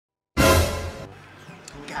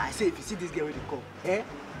Guy, I say if you see this girl where they come,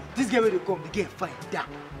 this girl where they come, the girl fine, damn.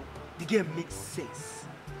 The girl makes sense.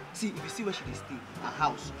 See, if you see where she dey stay, her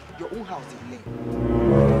house, your own house dey learn.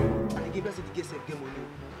 And the girl say the girl sef get money.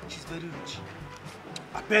 She's very rich.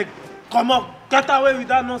 I beg, come on, get away with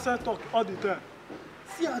that nonsense talk all the time.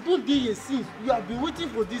 See, I don't do a since. You have been waiting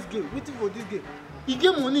for this girl, He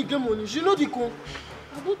get money, She know the con.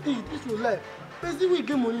 I don't think this your life. Person wey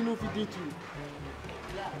get money no fit date you.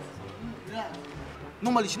 Relax.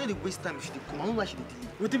 Normally, she know they waste time if she dey come. I don't know why she dey delay.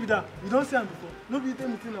 Wetin be that? You don't see am before. No be tell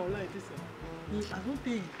me say na online this time. I don't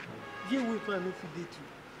tell you. Get away from no fit date you.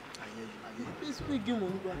 I hear you. The person wey get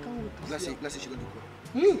money, but I can't wait to see. Let's say she don't dey come.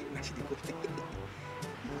 Now she dey come.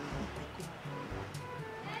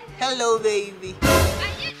 Hello, baby.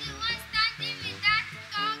 Are you the one standing with that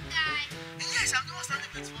tall guy? Yes, I'm the one standing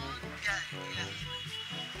with one guy.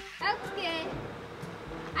 Yeah. Okay.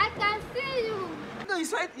 I can see you. No, you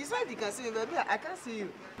said you can see me, but I can't see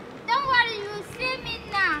you. Don't worry, you will see me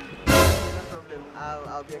now. No problem.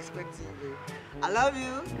 I'll be expecting you, babe. I love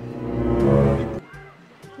you.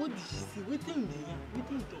 What did she say? Wetin you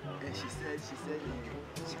talk? She said she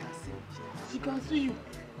can see me. She can see you.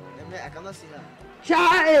 I cannot see her.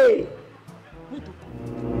 Chai! Wait. You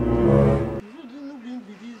didn't bring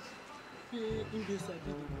this in this side.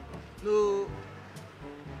 No.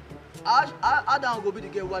 I don't go be the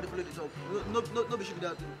girl who had to follow this up. No, be she be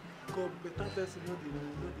that too. God, better person know the love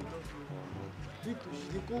you. Need to she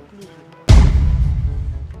dey come close.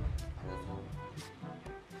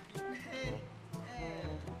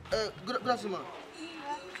 Good afternoon.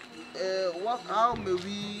 How may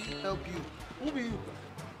we help you? Who be you?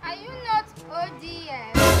 Are you not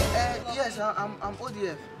ODF? Yes, I'm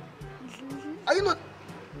ODF. Are you not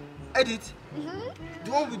Edith?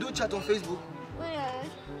 The one we do chat on Facebook? Yes.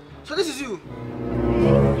 So this is you?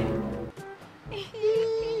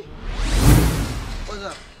 What's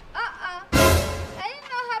up? Are you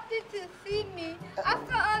not happy to see me?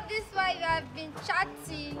 After all this while you have been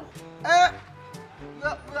chatting.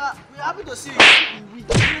 We're happy to see you. We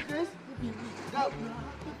are happy to see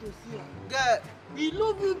you. Yeah. We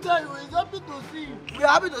love you guys. We're happy to see you. We're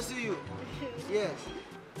happy to see you. Yes.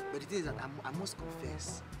 But the thing is that I must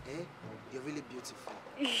confess, you're really beautiful.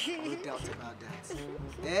 No doubt about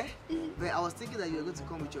that. But I was thinking that you were going to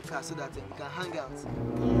come with your car so that we can hang out. I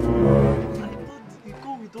thought you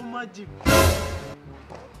come with all magic.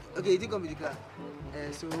 Okay, you didn't come with the car.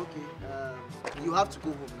 So okay, you have to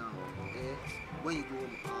go home now. When you go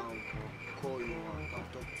home, I'll call you and I'll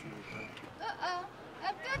talk to you. I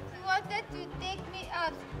thought you wanted to take me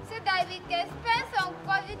out so that we can spend some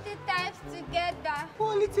quality times together.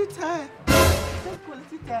 Quality time.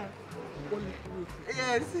 Quality time.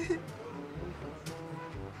 Yes.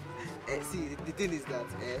 See, the thing is that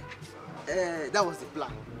that was the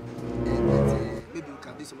plan. But maybe we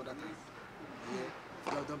can do some other time.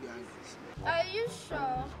 No, don't be angry. Are you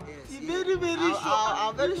sure? Yes. Very, very sure.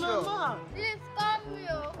 I'm very sure. Please call me.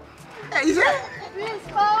 Is it? Please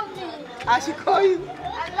call me. I should call you. I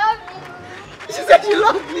love you. She said she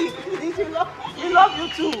loved me. She love you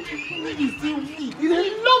too. You still weak. You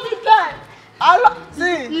love you, guy.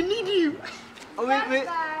 See. You need you. Oh, wait.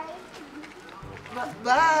 Bye.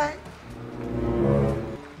 Bye.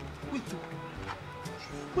 Wait.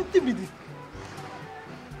 What be this?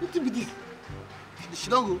 What be this? She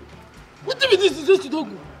don't go. What be this? She just don't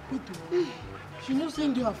go. Wait. She not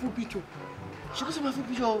send you her full picture. She go see my full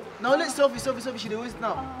picture. Now let's selfie. She dey waste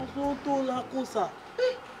now. Ah, so to la cosa.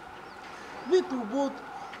 Wait to both.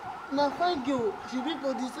 Now fine girl. She be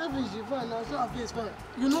for the selfie. She fine. Now so her face fine.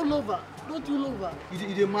 You no love her. Don't you love her?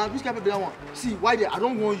 You dey mad? Which kind of people that one? See, why there? I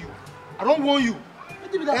don't want you. What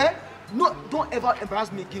be that? No, don't ever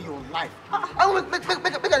embarrass me again in your life. I will make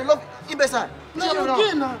her love imbecile. Now you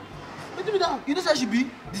again now. What be that? You know say she be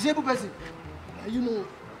disabled person. You know.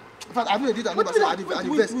 In fact, I don't did that number. I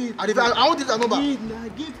want this number. Wait, now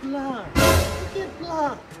get plan.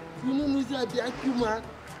 You know me say I be IQ man.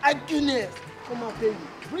 IQness. Come on, baby.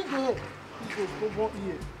 Bring her up. This was over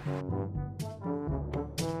here.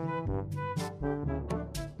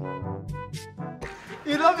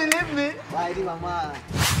 You don't believe me? Why did mama?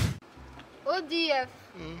 ODF.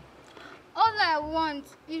 All I want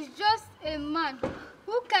is just a man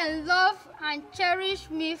who can love and cherish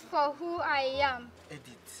me for who I am.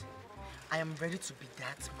 Edith, I am ready to be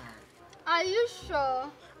that man. Are you sure?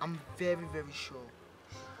 I'm very, very sure.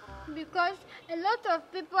 Because a lot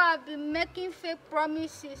of people have been making fake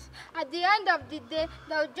promises. At the end of the day,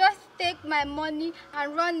 they'll just take my money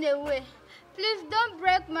and run away. Please don't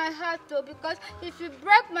break my heart though, because if you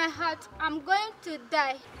break my heart, I'm going to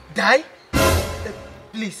die. Die?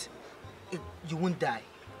 Please, you won't die.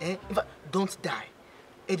 In fact, don't die.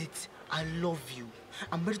 Edith, I love you.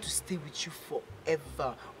 I'm ready to stay with you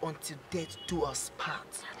forever until death do us part.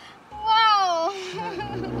 Wow!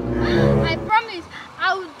 I promise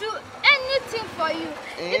I will do anything for you.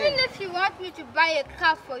 Even if you want me to buy a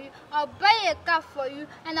car for you, I'll buy a car for you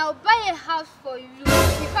and I'll buy a house for you.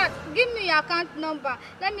 In fact, give me your account number.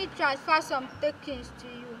 Let me transfer some tokens to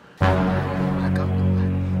you. Account number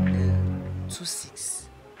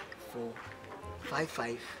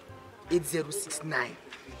 264558069.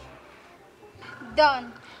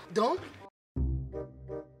 Done. Done?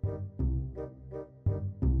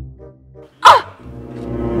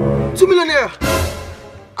 2 million naira.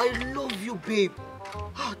 I love you, babe.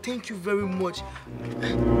 Oh, thank you very much.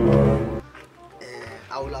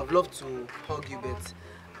 I would have loved to hug you, but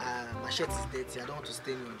my shirt is dirty. I don't want to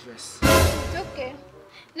stain your dress. It's okay.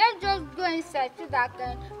 Let's just go inside so that I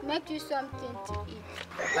can make you something to eat.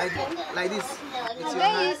 Like this. I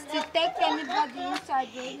don't used to take anybody inside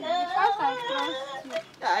because I trust you.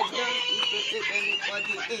 I don't used to take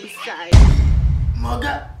anybody inside.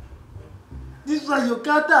 Moga, this one your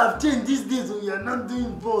character have changed these days when you are not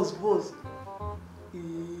doing boss.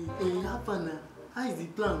 How is the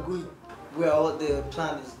plan going? Well, the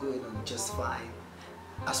plan is going on just fine.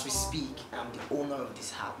 As we speak, I'm the owner of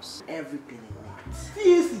this house. Everything in it.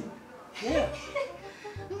 Seriously? Yeah.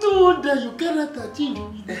 No wonder your character changed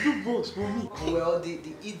with the two boss for me. Well, the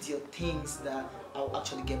idiot thinks that I'll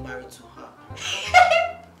actually get married to her.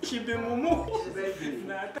 She be Momo.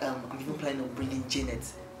 I'm even planning on bringing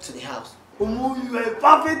Janet to the house. Momo, you are a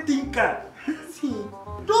perfect thinker. See,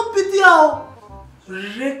 don't pity her.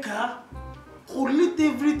 Reka, collect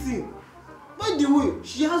everything. By the way,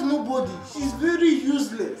 she has no body. She's very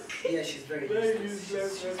useless. Yeah, she's very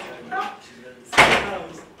useless.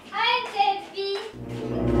 Hi, baby.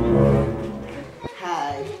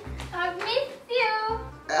 Hi. I've missed you.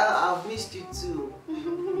 I've missed you too.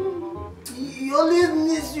 He always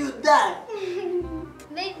miss you, Dad.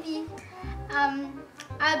 Baby,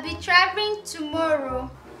 I'll be traveling tomorrow.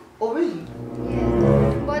 Oh, really?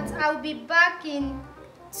 Yes. But I'll be back in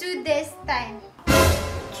 2 days' time.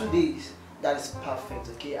 2 days? That is perfect,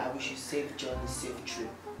 okay? I wish you safe journey, safe trip.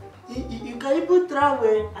 You can even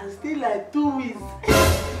travel and stay like 2 weeks.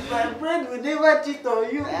 My friend will never cheat on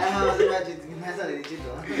you. I'll never cheat.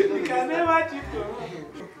 You can never cheat on me.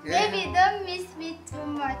 Baby, don't miss me too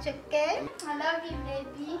much, okay? I love you,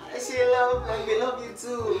 baby. I love you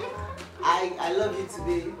too. I love you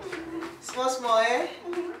today. Small, eh?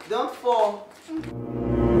 Don't fall.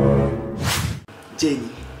 Jenny.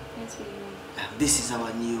 Yes, baby. This is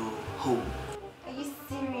our new home. Are you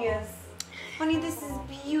serious? Honey, this is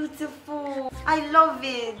beautiful. I love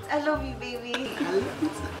it. I love you, baby.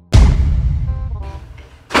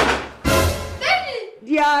 Baby!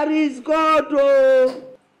 There is God, oh.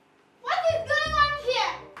 What is going on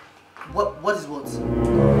here? What is what?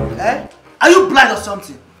 Eh? Are you blind or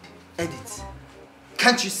something? Edith,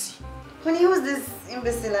 can't you see? Honey, who's this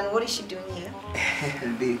imbecile and what is she doing here?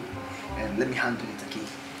 Babe, let me handle it, okay?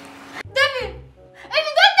 David! If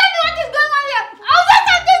you don't tell me what is going on here, I'll get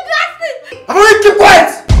something drastic! I'm going to keep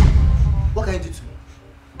quiet! What can you do to me?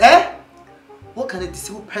 Eh? What can a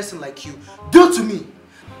disabled person like you do to me?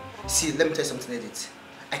 See, let me tell you something, Edith.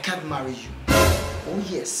 I can't marry you. Oh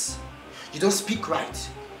yes. You don't speak right.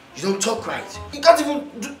 You don't talk right. You can't even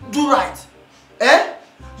do right. Eh?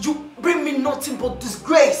 You bring me nothing but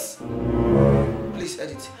disgrace. Please,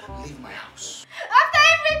 Edith, leave my house. After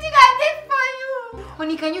everything I did for you!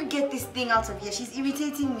 Honey, can you get this thing out of here? She's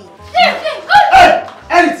irritating me. Hey!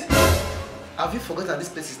 Edith! Have you forgotten that this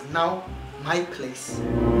place is now my place?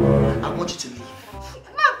 I want you to leave.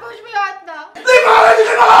 Come push me out now. Leave my house!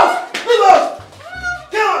 Leave my house! Leave my house!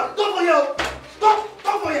 Get out! Don't for you!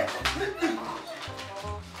 Don't for you!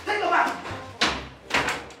 Take them back!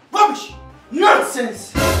 Rubbish! Nonsense!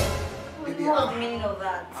 Baby, What's the meaning of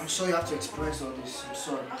that? I'm sorry you have to experience all this. I'm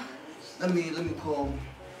sorry. Let me call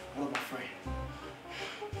one of my friends.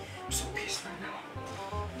 I'm so pissed right now.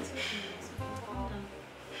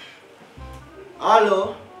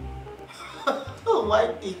 Hello? Oh,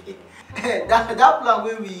 why? that plan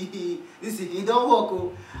where we listen, it don't work.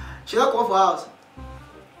 Oh. She don't come for house.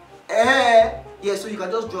 Yeah, so you can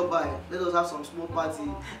just drop by. Let us have some small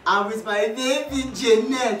party. I'm with my baby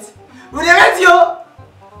Janet. Will they let you?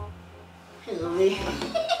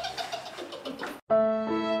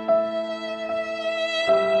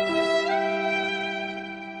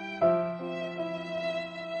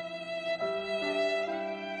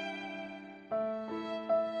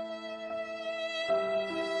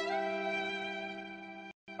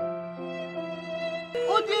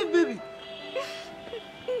 Oh dear baby.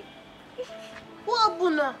 What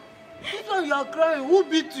happened now? This one you are crying. Who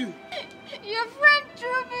beat you? Your friend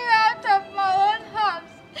threw me out of my own house.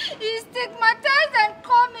 He stigmatized and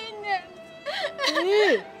called me names.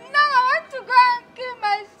 Hey. Now I want to go and kill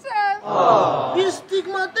myself. He's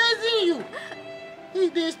stigmatizing you.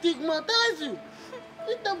 They stigmatize you.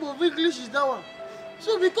 What type of English is that one?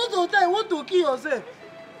 So because of that, you want to kill yourself?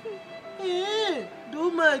 Hey,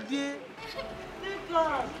 do my dear.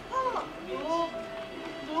 No.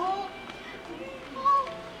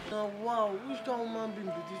 Now, wow, which kind of woman being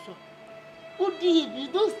be this one? Who did it? You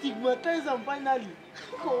don't stigmatize them finally.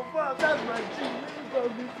 Confirm, that's my dream. Let me go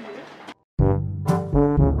meet you.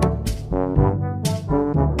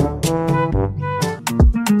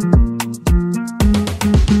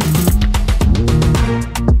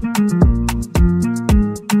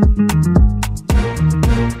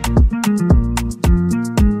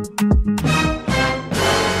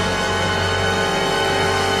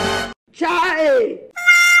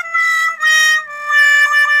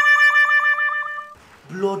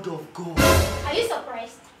 Blood of God. Are you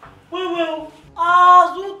surprised? Well.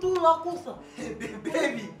 Hey,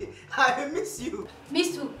 baby, I miss you.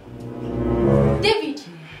 Miss who? David,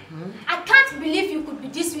 I can't believe you could be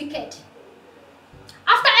this wicked.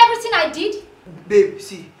 After everything I did? Babe,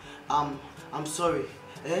 see, I'm sorry.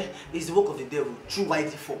 It's the work of the devil through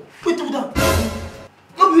white form. Wait till that.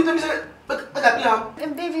 No, you tell me, but I play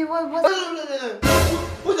him. Baby, what?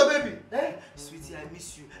 Who's the baby? Sweetie, I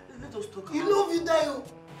miss you. Let us talk about it. You love you, Dio.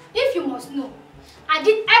 If you must know, I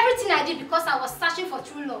did everything I did because I was searching for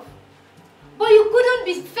true love. But you couldn't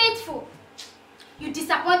be faithful. You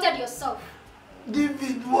disappointed yourself.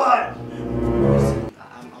 David, why?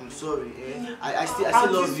 I'm sorry. I still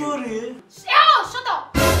love you. Sorry. Oh, shut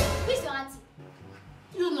up! Who's your auntie?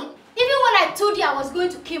 You know. Even when I told you I was going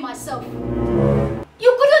to kill myself,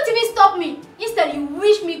 you couldn't even stop me. Instead, you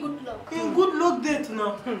wished me good luck. In good luck date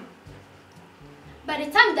now. By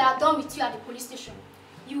the time they are done with you at the police station,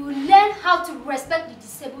 you will learn how to respect the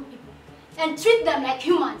disabled people and treat them like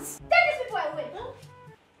humans. Take these people away.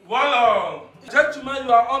 Voila! Gentlemen,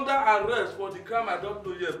 you are under arrest for the crime I don't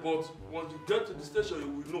know yet, but once you get to the station, you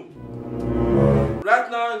will know. Right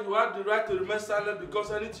now, you have the right to remain silent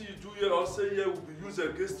because anything you do here or say here will be used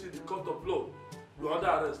against you in the court of law. You are under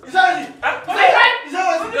arrest. Is that it? Is that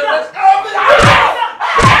what it is?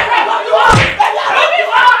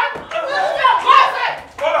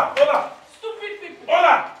 Hola! Stupid people!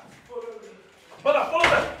 Hola!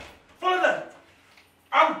 Follow them!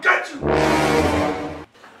 I'll get you!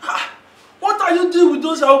 What are you doing with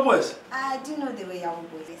those Yahoo boys? I didn't know they were Yahoo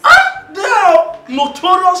boys. They are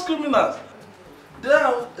notorious criminals. They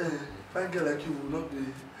are fine girl like you will not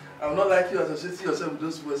be. I will not like you associating yourself with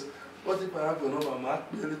those boys. What if I have your number? I'm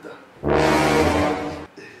ask me later.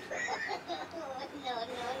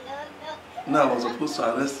 No. I was supposed to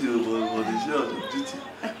arrest you, but the share of the duty,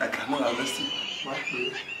 I cannot arrest you. Mark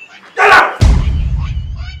me.